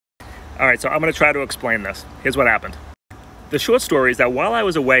All right, so I'm going to try to explain this. Here's what happened. The short story is that while I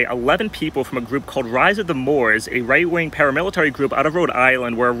was away, 11 people from a group called Rise of the Moors, a right-wing paramilitary group out of Rhode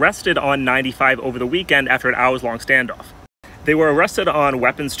Island, were arrested on 95 over the weekend after an hours-long standoff. They were arrested on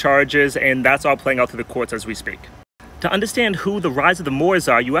weapons charges, and that's all playing out through the courts as we speak. To understand who the Rise of the Moors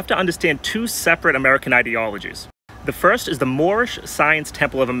are, you have to understand two separate American ideologies. The first is the Moorish Science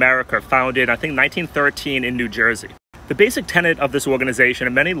Temple of America, founded, I think, 1913 in New Jersey. The basic tenet of this organization,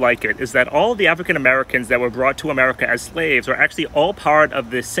 and many like it, is that all of the African Americans that were brought to America as slaves are actually all part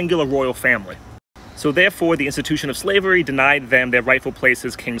of the singular royal family. So therefore, the institution of slavery denied them their rightful place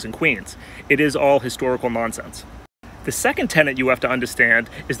as kings and queens. It is all historical nonsense. The second tenet you have to understand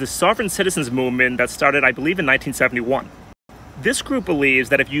is the sovereign citizens movement that started, I believe, in 1971. This group believes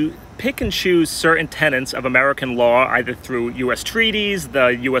that if you pick and choose certain tenets of American law, either through U.S. treaties, the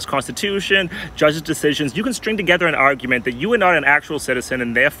U.S. Constitution, judges' decisions, you can string together an argument that you are not an actual citizen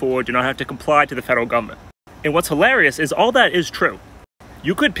and therefore do not have to comply to the federal government. And what's hilarious is all that is true.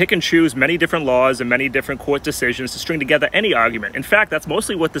 You could pick and choose many different laws and many different court decisions to string together any argument. In fact, that's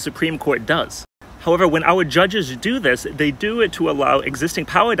mostly what the Supreme Court does. However, when our judges do this, they do it to allow existing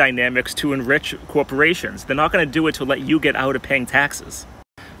power dynamics to enrich corporations. They're not going to do it to let you get out of paying taxes.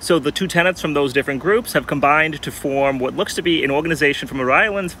 So the two tenets from those different groups have combined to form what looks to be an organization from Rhode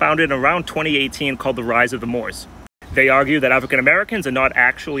Island founded around 2018 called the Rise of the Moors. They argue that African Americans are not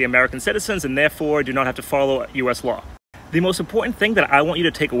actually American citizens and therefore do not have to follow U.S. law. The most important thing that I want you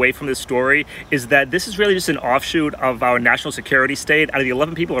to take away from this story is that this is really just an offshoot of our national security state. Out of the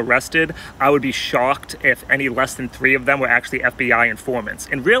 11 people arrested, I would be shocked if any less than 3 of them were actually FBI informants.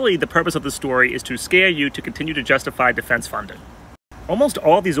 And really, the purpose of the story is to scare you to continue to justify defense funding. Almost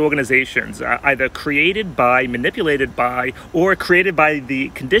all these organizations are either created by, manipulated by, or created by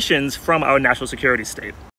the conditions from our national security state.